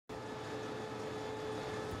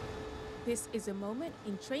This is a moment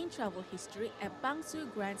in train travel history at Bang Sue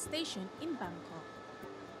Grand Station in Bangkok.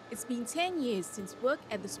 It's been 10 years since work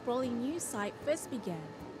at the sprawling new site first began.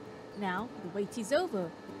 Now, the wait is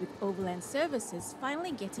over, with overland services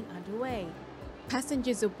finally getting underway.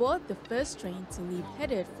 Passengers aboard the first train to leave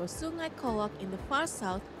headed for Sungai Kolok in the far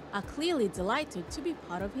south are clearly delighted to be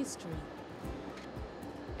part of history.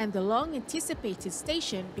 And the long-anticipated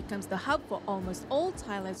station becomes the hub for almost all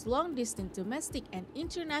Thailand's long-distance domestic and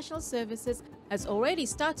international services has already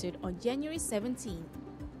started on January 17.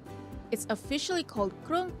 It's officially called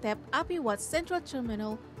Krung Thep Apiwat Central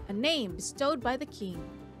Terminal, a name bestowed by the king.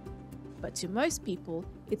 But to most people,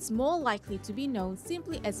 it's more likely to be known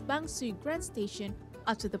simply as Bang Sue Grand Station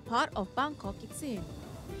after the part of Bangkok it's in.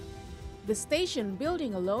 The station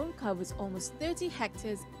building alone covers almost 30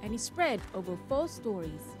 hectares and is spread over 4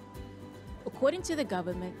 stories. According to the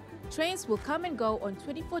government, trains will come and go on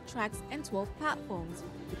 24 tracks and 12 platforms,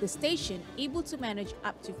 with the station able to manage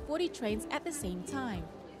up to 40 trains at the same time.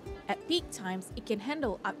 At peak times, it can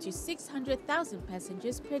handle up to 600,000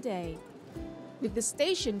 passengers per day. With the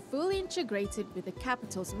station fully integrated with the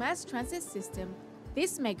capital's mass transit system,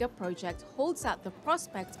 this mega project holds out the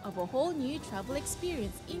prospect of a whole new travel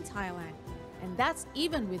experience in Thailand. And that's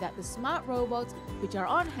even without the smart robots which are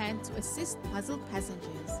on hand to assist puzzled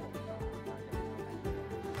passengers.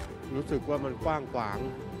 รู้สึกว่ามันกว้างขวาง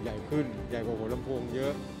ใหญ่ขึ้นใหญ่กว่าหัวลำโพงเยอ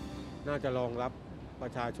ะน่าจะรองรับปร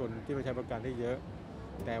ะชาชนที่มาใช้บริการได้เยอะ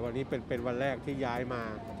แต่วันนี้เป็นวันแรกที่ย้ายมา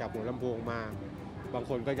จากหัวลำโพงมาบาง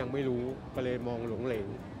คนก็ยังไม่รู้ก็เลยมองหลงเหลง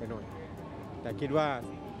ไปหน่อยแต่คิดว่า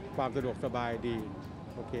ความสะดวกสบายดี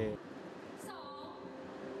โอเค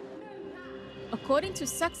According to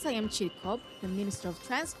Saksayam Chitkhop, the Minister of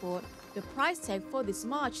Transport, the price tag for this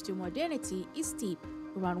march to modernity is steep,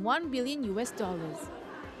 around $1 billion.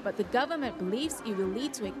 But the government believes it will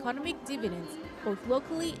lead to economic dividends both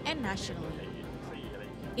locally and nationally.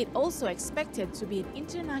 It also expected to be an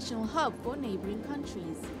international hub for neighboring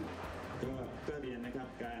countries. ก็เรียนนะครับ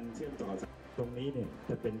การเชื่อมต่อตรงนี้เนี่ย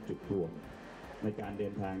จะเป็นจุดรวมในการเดิ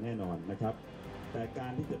นทางแน่นอนนะครับแต่กา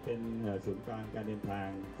รที่จะเป็นศูนย์กลางการเดินทาง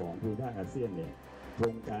ของภูมิภาคอาเซียนเนี่ยโคร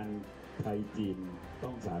งการไทยจีนต้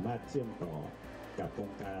องสามารถเชื่อมต่อกับโคร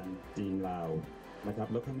งการจีนลาวนะครับ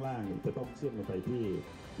แล้วข้างล่างจะต้องเชื่อมลงไปที่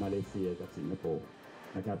มาเลเซียกับสิงคโปร์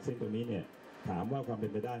นะครับซึ่งตรงนี้เนี่ยถามว่าความเป็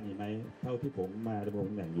นไปได้มีไหมเท่าที่ผมมาดำรง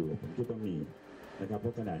ตำแหน่งอยู่ผมคิดว่ามีนะครับเพร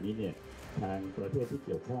าะขณะนี้เนี่ยทางประเทศที่เ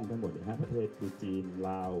กี่ยวข้องทั้งหมด5ประเทศคือจีน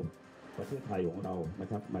ลาวประเทศไทยของเรานะ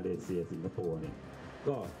ครับมาเลเซียสิงคโปร์เนี่ย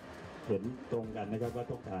ก็เห็นตรงกันนะครับว่า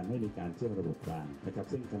ต้องการให้มีการเชื่อมระบบกลางนะครับ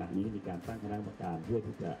ซึ่งขณะนี้มีการตั้งคณะกรรมการเพื่อ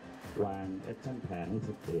ที่จะวางแอคชั่นแผนให้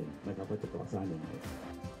ชัดเจนนะครับว่าจะก่อสร้างอย่างไร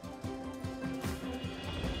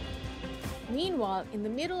Meanwhile, in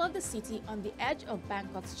the middle of the city on the edge of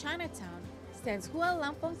Bangkok's Chinatown stands Hua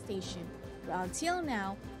Lamphong Station, where until now,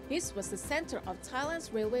 this was the center of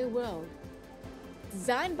Thailand's railway world.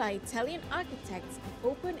 Designed by Italian architects and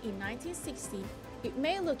opened in 1960, it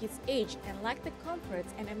may look its age and lack the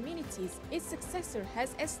comforts and amenities its successor has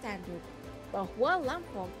as standard, but Hua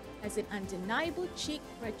Lamphong has an undeniable chic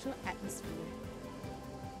retro atmosphere.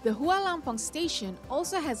 The Hua Lamphong station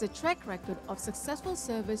also has a track record of successful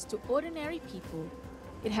service to ordinary people.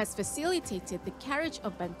 It has facilitated the carriage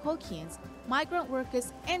of Bangkokians, migrant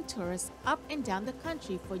workers and tourists up and down the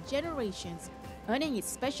country for generations, earning its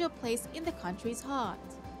special place in the country's heart.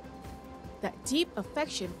 That deep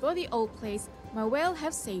affection for the old place might well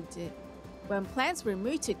have saved it. When plans were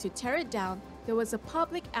mooted to tear it down, there was a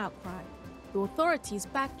public outcry. The authorities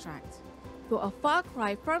backtracked. Though a far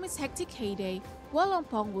cry from its hectic heyday, Hua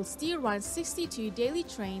Lamphong will still run 62 daily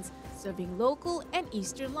trains serving local and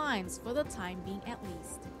eastern lines for the time being at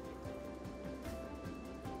least.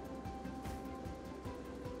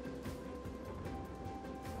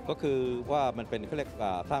 ก็คือว่ามันเป็นเขาเรียก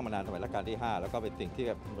สร้างมานานสมัยรัชกาลที่5แล้วก็เป็นสิ่งที่แ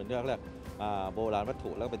บบเหมือนเรียกโบราณวัตถุ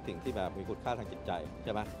แล้วก็เป็นสิ่งที่แบบมีคุณค่าทางจิตใจใ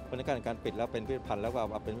ช่ไหมเพราะในการปิดแล้วเป็นพิพิธภัณฑ์แล้วก็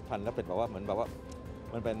เป็นพิพิธภัณฑ์แล้วเป็นแบบว่าเหมือนแบบว่า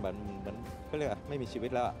มันเป็นเหมือนเขาเรียกไม่มีชีวิต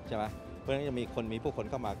แล้วใช่ไหมเพราะฉะนั้นจะมีผู้คน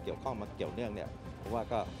เข้ามาเกี่ยวข้องมาเกี่ยวเนื่องเนี่ยผมว่า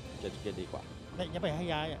ก็จะดีกว่าอย่าไปให้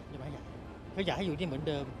ย้ายอย่าไปให้ย้ายก็อยากให้อยู่ที่เหมือน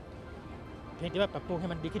เดิมเพียงแต่ว่าปรับปรุงให้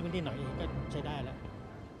มันดีขึ้นนิดหน่อยเองก็ใช้ได้แล้ว